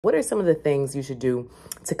What are some of the things you should do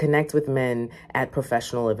to connect with men at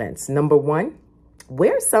professional events? Number one,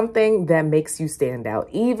 wear something that makes you stand out.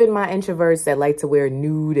 Even my introverts that like to wear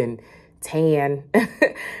nude and tan,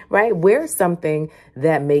 right? Wear something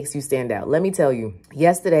that makes you stand out. Let me tell you,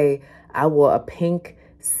 yesterday I wore a pink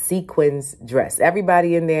sequins dress.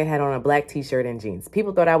 Everybody in there had on a black t-shirt and jeans.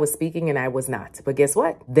 People thought I was speaking and I was not. But guess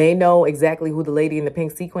what? They know exactly who the lady in the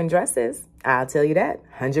pink sequin dress is. I'll tell you that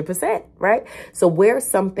 100%, right? So wear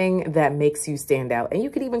something that makes you stand out. And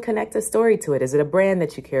you could even connect a story to it. Is it a brand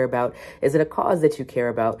that you care about? Is it a cause that you care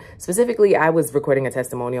about? Specifically, I was recording a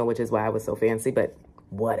testimonial, which is why I was so fancy, but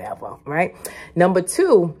whatever, right? Number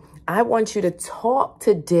two, I want you to talk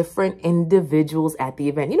to different individuals at the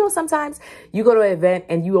event. You know, sometimes you go to an event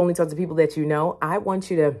and you only talk to people that you know. I want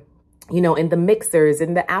you to, you know, in the mixers,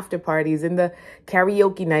 in the after parties, in the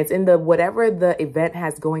karaoke nights, in the whatever the event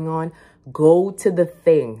has going on, go to the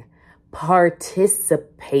thing,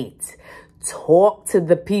 participate, talk to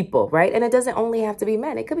the people, right? And it doesn't only have to be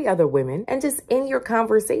men. It could be other women. And just in your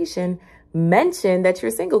conversation, mention that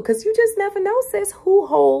you're single, because you just never know, sis, who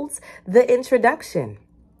holds the introduction.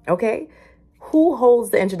 Okay, who holds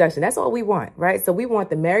the introduction? That's all we want, right? So we want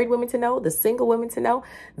the married women to know, the single women to know,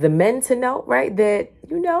 the men to know, right? That,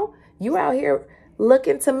 you know, you out here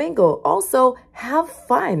looking to mingle. Also, have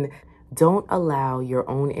fun. Don't allow your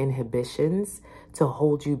own inhibitions to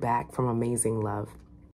hold you back from amazing love.